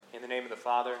name of the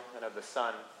Father, and of the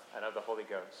Son, and of the Holy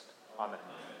Ghost. Amen.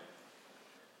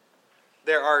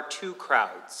 There are two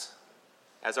crowds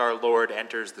as our Lord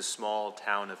enters the small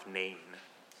town of Nain.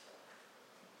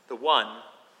 The one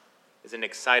is an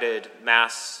excited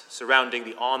mass surrounding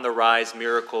the on-the-rise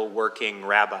miracle-working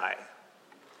rabbi.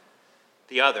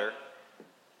 The other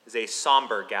is a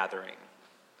somber gathering,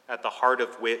 at the heart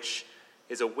of which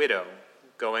is a widow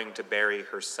going to bury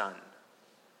her son,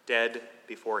 dead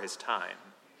before his time.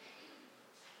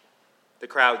 The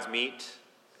crowds meet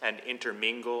and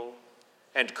intermingle,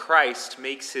 and Christ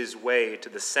makes his way to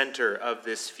the center of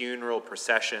this funeral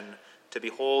procession to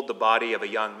behold the body of a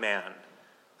young man,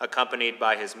 accompanied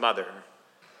by his mother,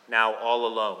 now all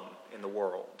alone in the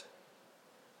world.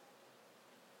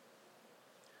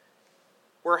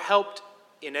 We're helped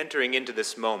in entering into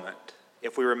this moment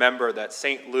if we remember that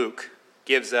St. Luke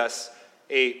gives us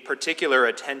a particular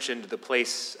attention to the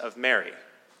place of Mary,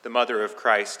 the mother of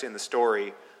Christ, in the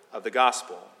story of the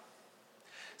gospel.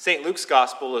 St. Luke's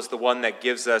gospel is the one that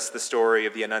gives us the story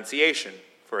of the Annunciation,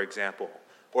 for example,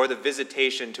 or the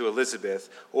visitation to Elizabeth,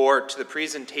 or to the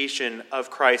presentation of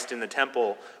Christ in the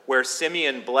temple, where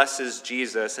Simeon blesses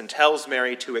Jesus and tells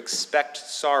Mary to expect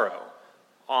sorrow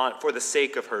for the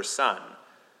sake of her son,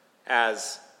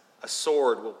 as a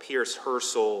sword will pierce her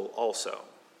soul also.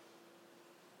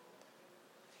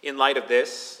 In light of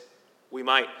this, we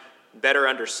might better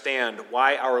understand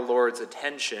why our Lord's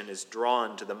attention is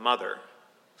drawn to the mother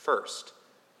first,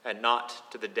 and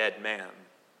not to the dead man.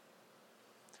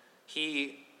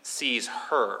 He sees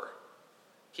her.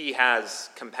 He has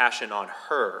compassion on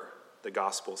her, the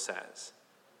gospel says.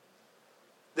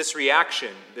 This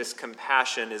reaction, this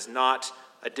compassion, is not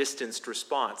a distanced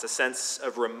response, a sense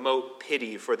of remote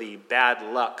pity for the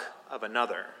bad luck of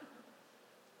another.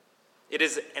 It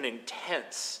is an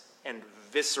intense and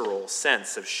visceral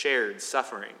sense of shared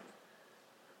suffering.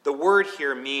 The word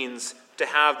here means to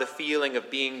have the feeling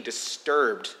of being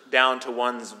disturbed down to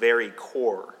one's very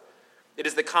core. It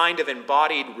is the kind of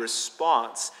embodied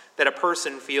response that a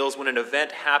person feels when an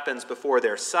event happens before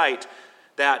their sight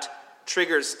that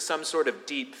triggers some sort of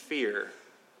deep fear,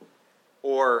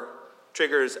 or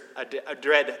triggers a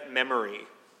dread memory,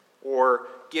 or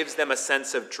gives them a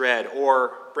sense of dread,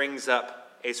 or brings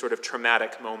up a sort of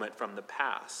traumatic moment from the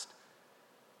past.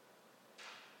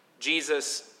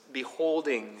 Jesus,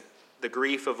 beholding the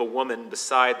grief of a woman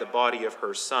beside the body of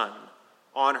her son,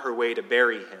 on her way to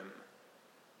bury him,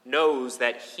 knows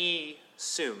that he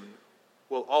soon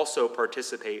will also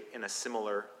participate in a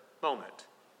similar moment,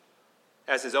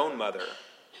 as his own mother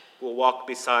will walk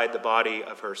beside the body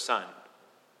of her son,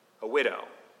 a widow,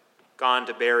 gone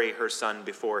to bury her son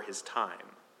before his time.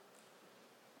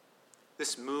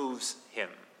 This moves him,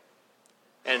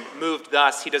 and moved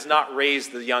thus, he does not raise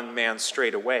the young man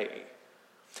straight away.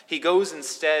 He goes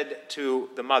instead to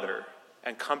the mother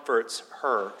and comforts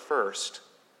her first.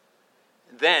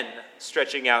 Then,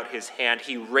 stretching out his hand,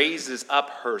 he raises up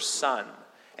her son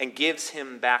and gives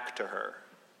him back to her.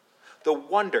 The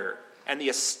wonder and the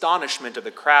astonishment of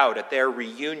the crowd at their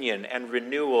reunion and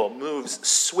renewal moves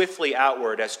swiftly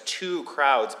outward as two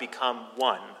crowds become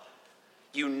one,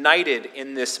 united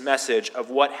in this message of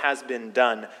what has been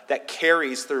done that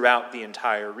carries throughout the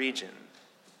entire region.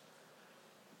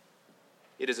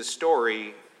 It is a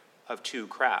story of two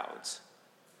crowds.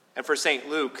 And for St.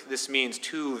 Luke, this means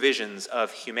two visions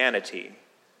of humanity.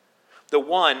 The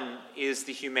one is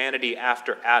the humanity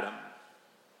after Adam,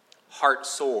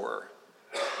 heart-sore,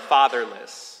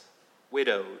 fatherless,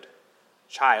 widowed,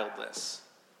 childless.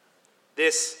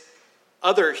 This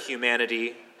other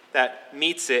humanity that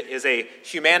meets it is a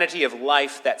humanity of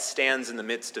life that stands in the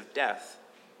midst of death.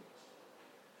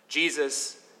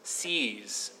 Jesus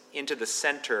sees into the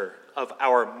center of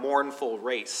our mournful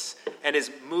race and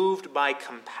is moved by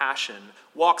compassion,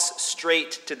 walks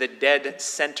straight to the dead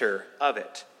center of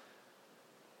it.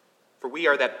 For we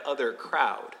are that other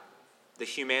crowd, the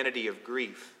humanity of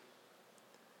grief.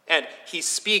 And he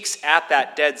speaks at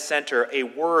that dead center a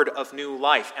word of new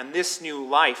life. And this new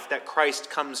life that Christ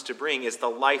comes to bring is the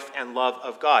life and love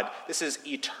of God. This is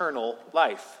eternal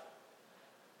life.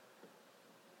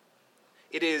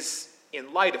 It is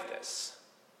in light of this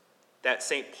that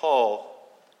St. Paul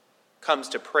comes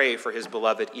to pray for his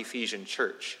beloved Ephesian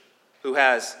church, who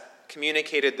has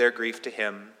communicated their grief to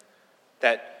him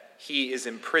that he is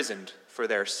imprisoned for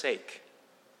their sake.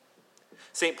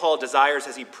 St. Paul desires,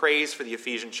 as he prays for the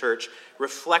Ephesian church,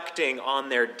 reflecting on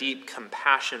their deep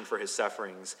compassion for his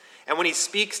sufferings, and when he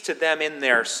speaks to them in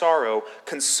their sorrow,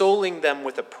 consoling them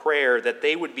with a prayer that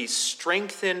they would be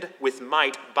strengthened with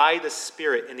might by the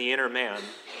Spirit in the inner man,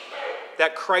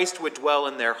 that Christ would dwell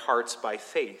in their hearts by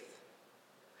faith.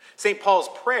 St. Paul's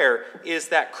prayer is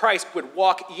that Christ would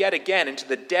walk yet again into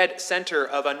the dead center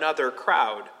of another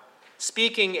crowd,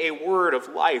 speaking a word of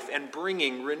life and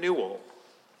bringing renewal.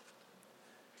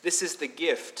 This is the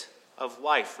gift of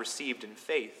life received in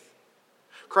faith.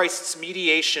 Christ's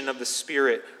mediation of the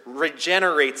Spirit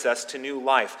regenerates us to new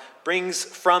life, brings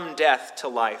from death to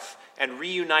life, and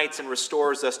reunites and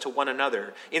restores us to one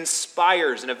another,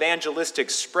 inspires an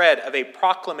evangelistic spread of a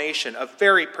proclamation, a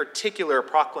very particular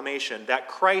proclamation, that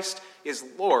Christ is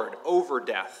Lord over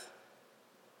death.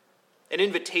 An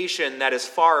invitation that is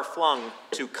far flung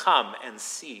to come and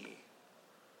see.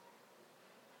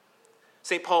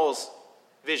 St. Paul's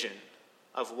vision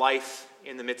of life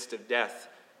in the midst of death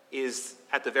is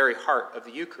at the very heart of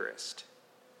the Eucharist.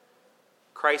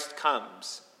 Christ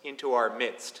comes into our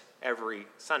midst every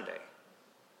Sunday.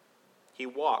 He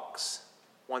walks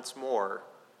once more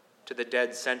to the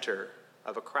dead center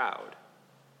of a crowd,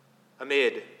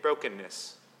 amid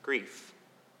brokenness, grief,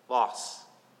 loss,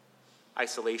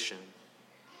 isolation.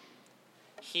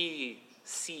 He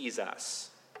sees us.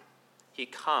 He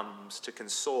comes to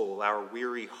console our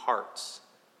weary hearts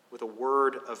with a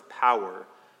word of power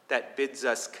that bids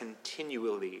us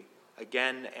continually,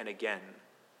 again and again,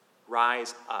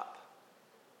 rise up.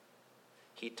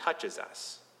 He touches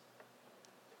us.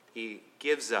 He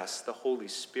gives us the Holy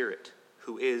Spirit,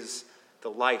 who is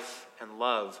the life and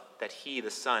love that he,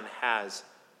 the Son, has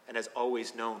and has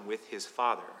always known with his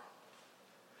Father.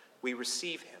 We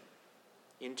receive him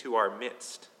into our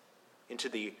midst, into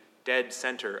the dead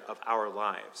center of our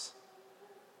lives.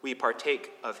 We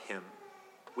partake of him.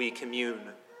 We commune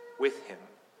with him.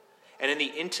 And in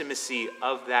the intimacy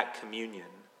of that communion,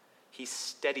 he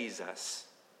steadies us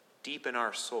deep in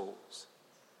our souls.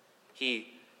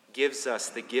 He gives us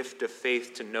the gift of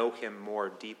faith to know him more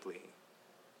deeply,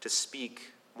 to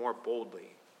speak more boldly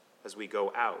as we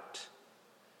go out.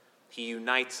 He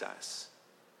unites us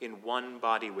in one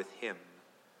body with him,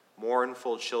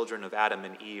 mournful children of Adam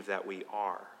and Eve that we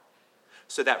are,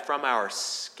 so that from our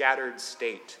scattered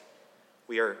state,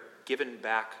 we are given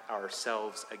back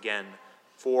ourselves again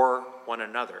for one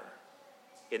another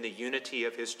in the unity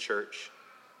of his church,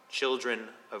 children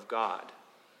of God,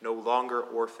 no longer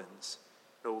orphans,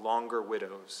 no longer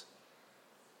widows,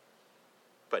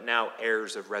 but now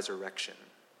heirs of resurrection.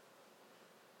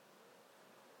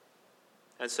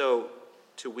 And so,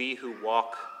 to we who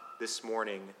walk this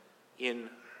morning in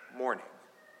mourning,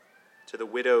 to the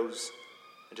widows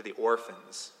and to the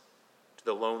orphans, to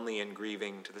the lonely and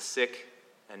grieving, to the sick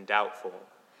and doubtful,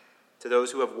 to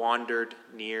those who have wandered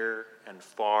near and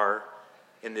far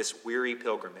in this weary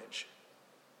pilgrimage,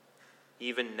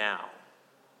 even now,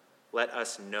 let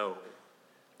us know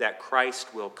that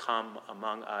Christ will come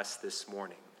among us this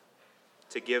morning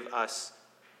to give us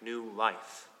new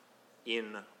life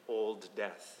in old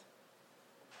death,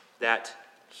 that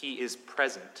he is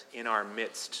present in our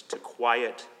midst to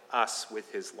quiet us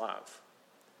with his love,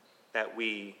 that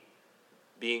we,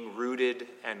 being rooted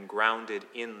and grounded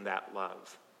in that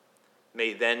love,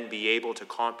 may then be able to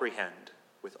comprehend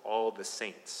with all the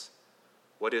saints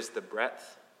what is the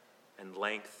breadth and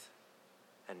length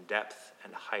and depth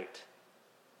and height,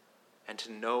 and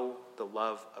to know the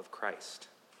love of Christ,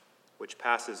 which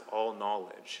passes all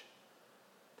knowledge,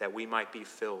 that we might be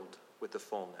filled with the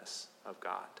fullness of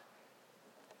God.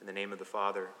 In the name of the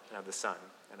Father, and of the Son,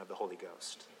 and of the Holy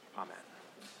Ghost. Amen.